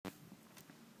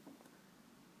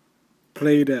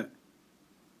play that.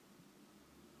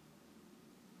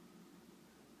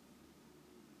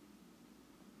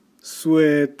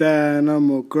 Swear down,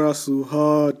 I'ma grustle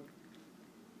hard.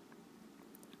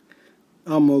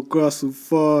 I'ma grustle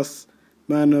fast.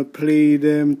 Man, I play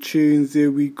them tunes, yeah,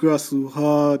 we grustle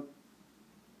hard.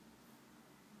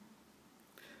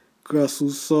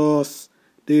 Grustle sauce,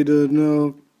 they don't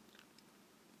know.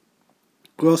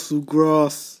 Grustle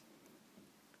grass.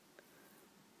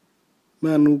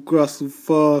 Man will grustle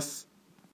fast.